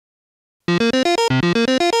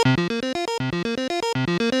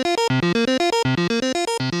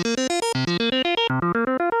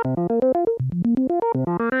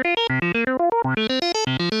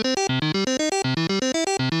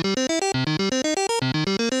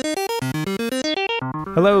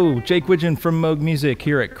Hello, Jake Widgeon from Moog Music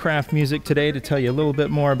here at Kraft Music today to tell you a little bit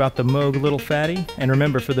more about the Moog Little Phatty. And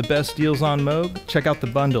remember, for the best deals on Moog, check out the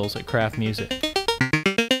bundles at Kraft Music. The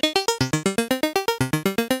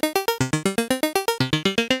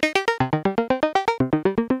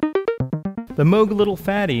Moog Little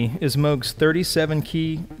Phatty is Moog's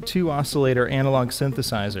 37-key, 2-oscillator analog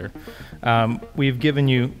synthesizer. We've given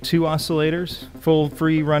you 2 oscillators, full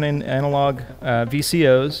free running analog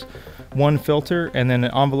VCOs, 1 filter, and then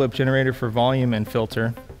an envelope generator for volume and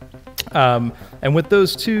filter. And with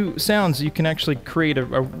those 2 sounds, you can actually create a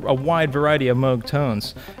wide variety of Moog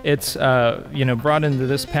tones. It's brought into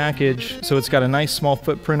this package, so it's got a nice small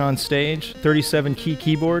footprint on stage, 37-key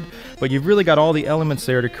keyboard, but you've really got all the elements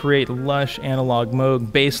there to create lush analog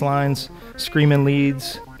Moog bass lines, screaming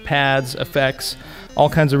leads, pads, effects, all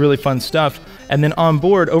kinds of really fun stuff. And then on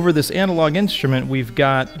board, over this analog instrument, we've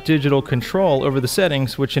got digital control over the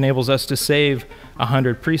settings, which enables us to save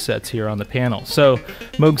 100 presets here on the panel. So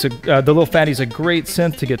Moog's the Little Phatty's a great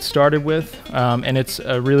synth to get started with, and it's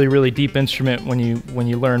a really, really deep instrument when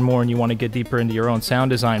you learn more and you want to get deeper into your own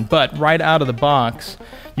sound design. But right out of the box,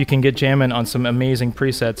 you can get jamming on some amazing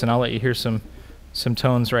presets, and I'll let you hear some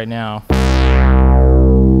tones right now.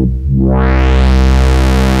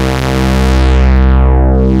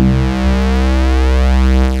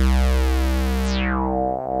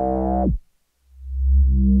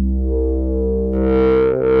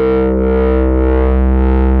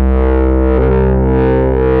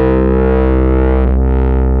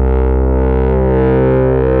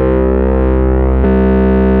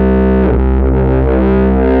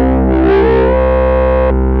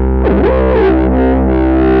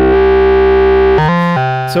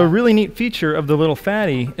 So a really neat feature of the Little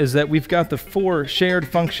Phatty is that we've got the 4 shared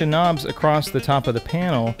function knobs across the top of the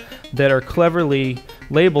panel that are cleverly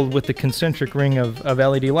labeled with the concentric ring of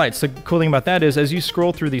LED lights. The cool thing about that is, as you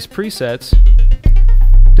scroll through these presets,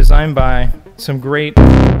 designed by some great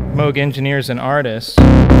Moog engineers and artists,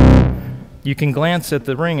 you can glance at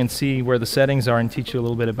the ring and see where the settings are and teach you a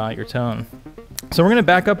little bit about your tone. So we're going to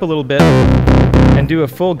back up a little bit and do a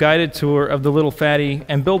full guided tour of the Little Phatty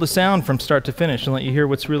and build a sound from start to finish and let you hear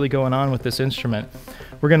what's really going on with this instrument.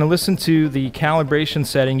 We're going to listen to the calibration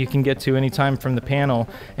setting you can get to anytime from the panel.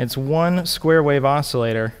 It's 1 square wave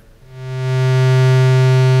oscillator.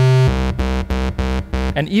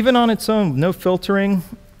 And even on its own, no filtering,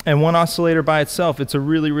 and 1 oscillator by itself, it's a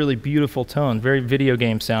really, really beautiful tone, very video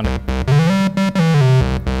game sounding.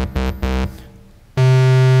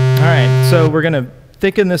 All right, so we're going to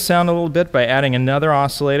thicken this sound a little bit by adding another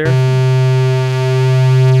oscillator.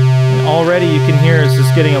 And already you can hear it's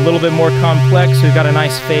just getting a little bit more complex. We've got a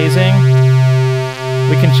nice phasing.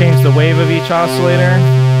 We can change the wave of each oscillator.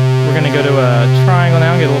 We're going to go to a triangle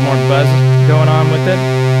now and get a little more buzz going on with it.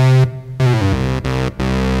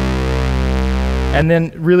 And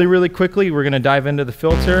then really, really quickly, we're going to dive into the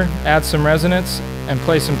filter, add some resonance, and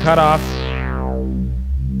play some cutoff.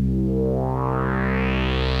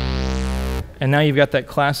 And now you've got that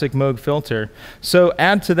classic Moog filter. So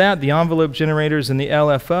add to that the envelope generators and the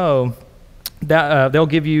LFO. They'll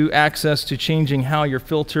give you access to changing how your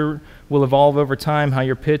filter will evolve over time, how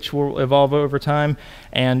your pitch will evolve over time,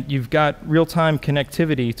 and you've got real-time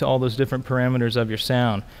connectivity to all those different parameters of your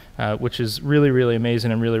sound, which is really, really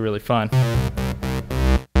amazing and really, really fun.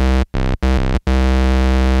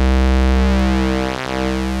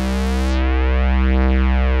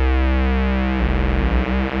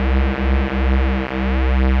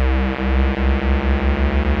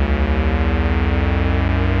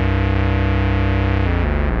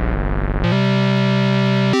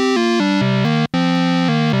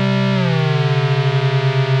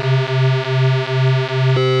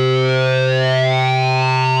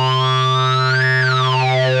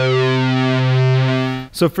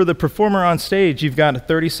 So for the performer on stage, you've got a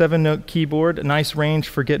 37-note keyboard, a nice range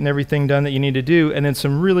for getting everything done that you need to do, and then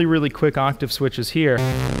some really, really quick octave switches here.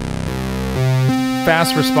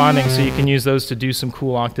 Fast responding, so you can use those to do some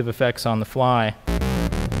cool octave effects on the fly.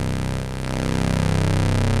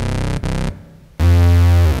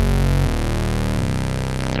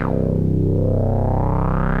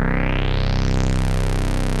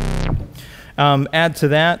 Add to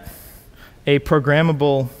that a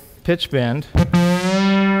programmable pitch bend.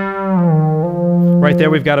 Right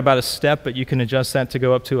there we've got about a step, but you can adjust that to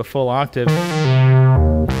go up to a full octave.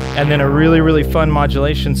 And then a really, really fun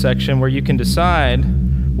modulation section where you can decide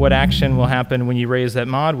what action will happen when you raise that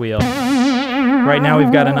mod wheel. Right now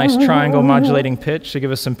we've got a nice triangle modulating pitch to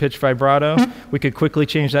give us some pitch vibrato. We could quickly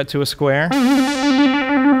change that to a square.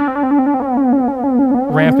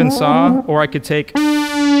 Ramp and saw, or I could take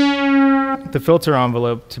the filter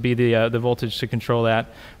envelope to be the voltage to control that.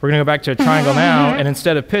 We're going to go back to a triangle now, and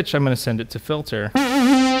instead of pitch, I'm going to send it to filter.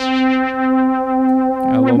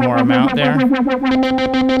 A little more amount there.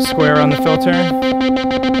 Square on the filter.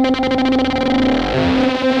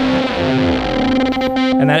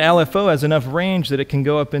 And that LFO has enough range that it can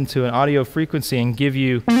go up into an audio frequency and give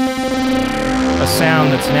you a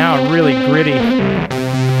sound that's now really gritty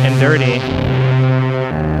and dirty.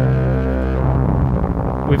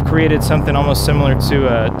 We've created something almost similar to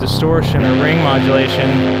a distortion or ring modulation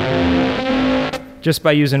just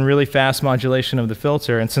by using really fast modulation of the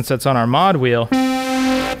filter. And since that's on our mod wheel,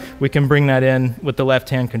 we can bring that in with the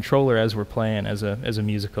left-hand controller as we're playing as a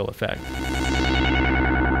musical effect.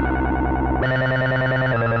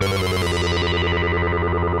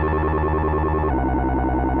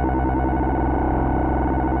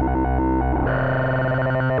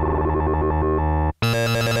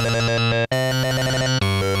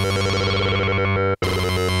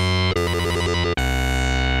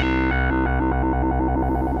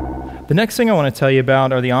 The next thing I want to tell you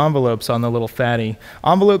about are the envelopes on the Little Phatty.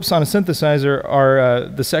 Envelopes on a synthesizer are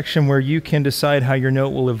the section where you can decide how your note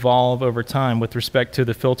will evolve over time with respect to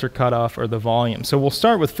the filter cutoff or the volume. So we'll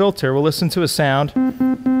start with filter. We'll listen to a sound.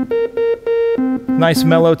 Nice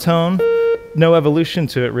mellow tone. No evolution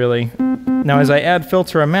to it really. Now as I add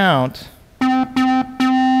filter amount,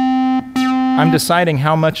 I'm deciding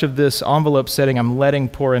how much of this envelope setting I'm letting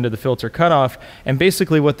pour into the filter cutoff, and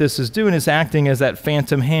basically what this is doing is acting as that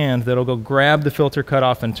phantom hand that'll go grab the filter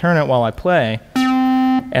cutoff and turn it while I play.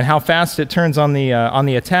 And how fast it turns on the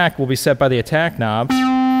attack will be set by the attack knob.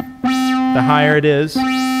 The higher it is,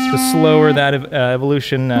 the slower that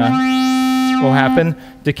evolution will happen.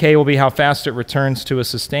 Decay will be how fast it returns to a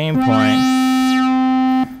sustain point.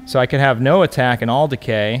 So I could have no attack and all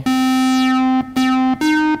decay.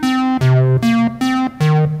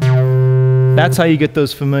 That's how you get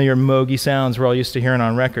those familiar Moogy sounds we're all used to hearing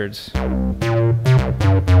on records.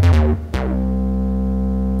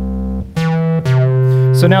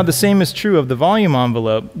 So now the same is true of the volume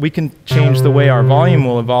envelope. We can change the way our volume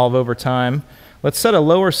will evolve over time. Let's set a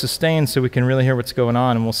lower sustain so we can really hear what's going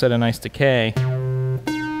on, and we'll set a nice decay.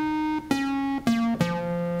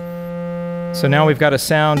 So now we've got a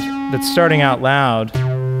sound that's starting out loud,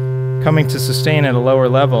 coming to sustain at a lower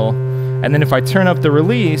level, and then if I turn up the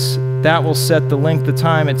release, that will set the length of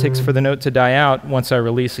time it takes for the note to die out once I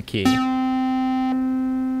release a key.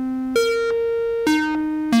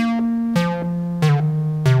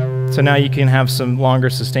 So now you can have some longer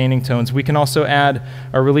sustaining tones. We can also add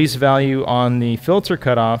a release value on the filter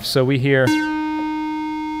cutoff, so we hear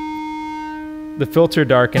the filter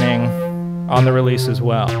darkening on the release as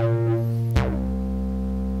well.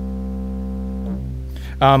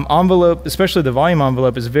 Envelope, especially the volume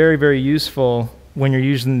envelope, is very, very useful when you're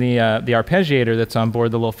using the arpeggiator that's on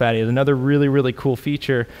board the Little Phatty. It's another really, really cool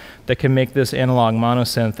feature that can make this analog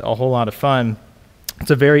monosynth a whole lot of fun.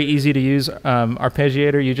 It's a very easy to use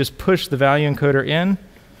arpeggiator. You just push the value encoder in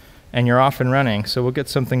and you're off and running. So we'll get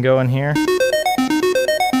something going here.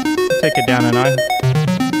 Take it down a notch.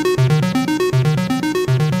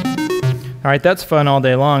 All right, that's fun all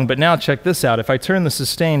day long, but now check this out. If I turn the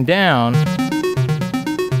sustain down,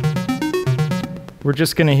 we're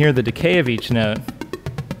just going to hear the decay of each note.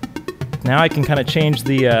 Now I can kind of change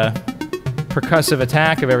the percussive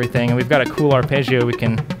attack of everything, and we've got a cool arpeggio we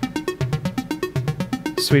can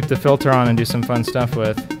sweep the filter on and do some fun stuff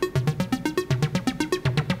with.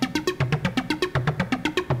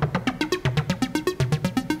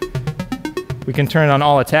 We can turn it on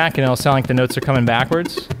all attack and it'll sound like the notes are coming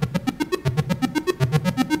backwards.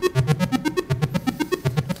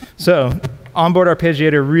 So, onboard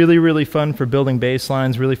arpeggiator, really, really fun for building bass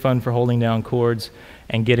lines, really fun for holding down chords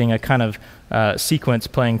and getting a kind of sequence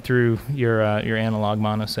playing through your analog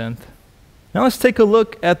monosynth. Now let's take a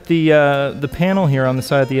look at the panel here on the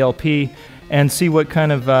side of the LP and see what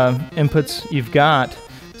kind of inputs you've got.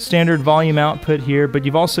 Standard volume output here, but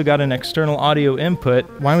you've also got an external audio input.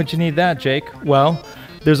 Why would you need that, Jake? Well,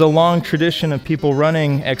 there's a long tradition of people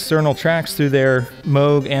running external tracks through their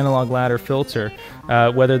Moog analog ladder filter,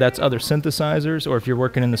 whether that's other synthesizers or if you're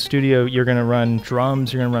working in the studio, you're going to run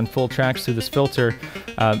drums, you're going to run full tracks through this filter.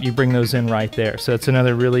 You bring those in right there. So it's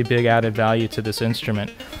another really big added value to this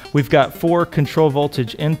instrument. We've got 4 control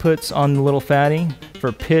voltage inputs on the Little Phatty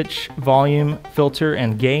for pitch, volume, filter,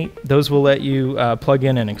 and gate. Those will let you plug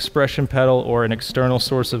in an expression pedal or an external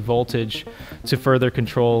source of voltage to further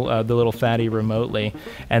control the Little Phatty remotely.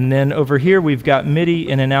 And then over here we've got MIDI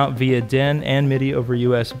in and out via DIN and MIDI over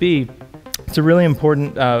USB It's a really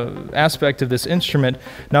important aspect of this instrument.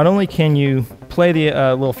 Not only can you play the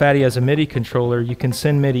Little Phatty as a MIDI controller, you can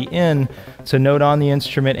send MIDI in to note on the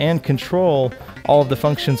instrument and control all of the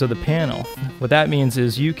functions of the panel. What that means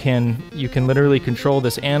is you can literally control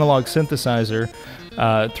this analog synthesizer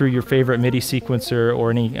through your favorite MIDI sequencer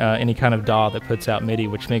or any kind of DAW that puts out MIDI,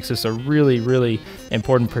 which makes this a really, really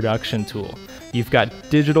important production tool. You've got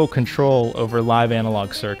digital control over live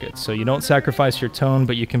analog circuits, so you don't sacrifice your tone,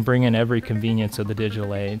 but you can bring in every convenience of the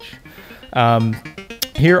digital age.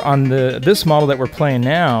 Here on this model that we're playing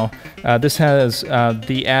now, this has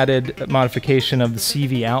the added modification of the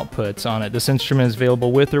CV outputs on it. This instrument is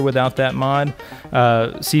available with or without that mod.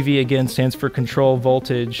 CV again stands for control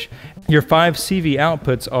voltage. Your 5 CV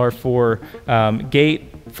outputs are for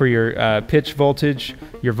gate, for your pitch voltage,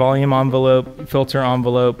 your volume envelope, filter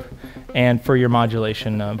envelope, and for your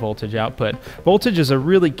modulation voltage output. Voltage is a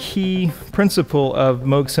really key principle of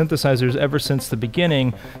Moog synthesizers ever since the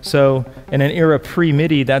beginning. So in an era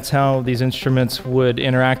pre-MIDI, that's how these instruments would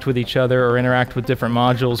interact with each other or interact with different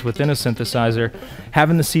modules within a synthesizer.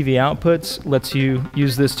 Having the CV outputs lets you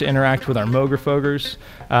use this to interact with our Moog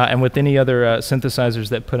and with any other synthesizers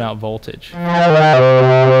that put out voltage.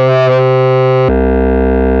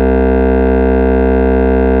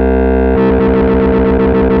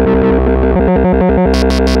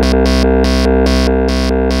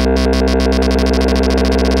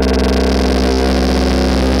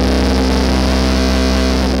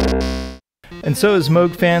 And so, as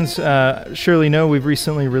Moog fans surely know, we've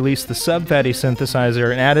recently released the Sub Phatty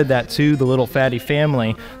synthesizer and added that to the Little Phatty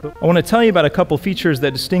family. I want to tell you about a couple features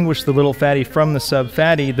that distinguish the Little Phatty from the Sub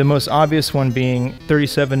Phatty, the most obvious one being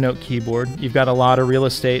 37-note keyboard. You've got a lot of real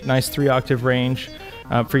estate, nice 3-octave range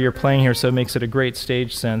for your playing here, so it makes it a great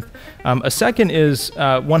stage synth. A second is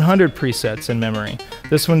 100 presets in memory.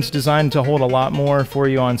 This one's designed to hold a lot more for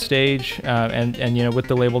you on stage, and you know, with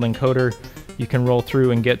the labeled encoder, you can roll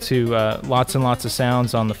through and get to lots and lots of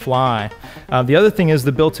sounds on the fly. The other thing is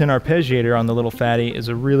the built-in arpeggiator on the Little Phatty is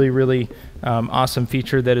a really, really awesome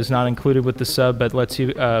feature that is not included with the Sub, but lets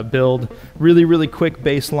you build really, really quick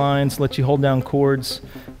bass lines, lets you hold down chords,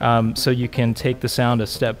 so you can take the sound a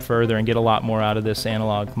step further and get a lot more out of this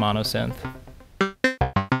analog monosynth.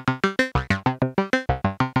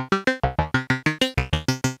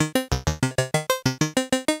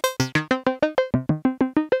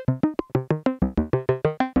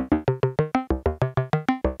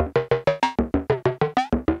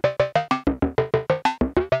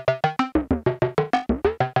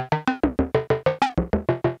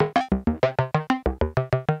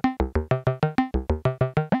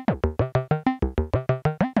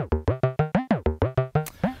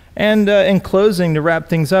 And in closing, to wrap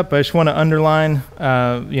things up, I just want to underline,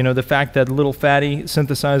 you know, the fact that Little Phatty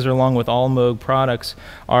synthesizer, along with all Moog products,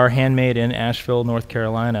 are handmade in Asheville, North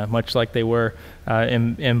Carolina, much like they were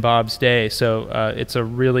in Bob's day. So it's a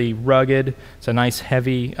really rugged, it's a nice,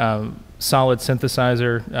 heavy, solid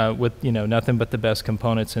synthesizer with, you know, nothing but the best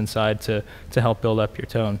components inside to help build up your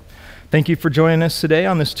tone. Thank you for joining us today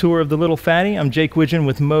on this tour of the Little Phatty. I'm Jake Widgeon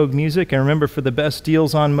with Moog Music, and remember, for the best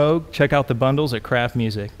deals on Moog, check out the bundles at Kraft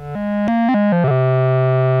Music.